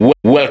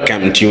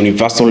Welcome to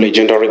Universal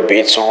Legendary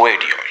Beats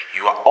Radio,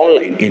 your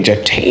online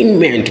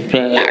entertainment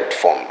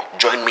platform.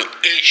 Join me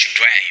each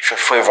day for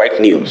favorite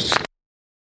news.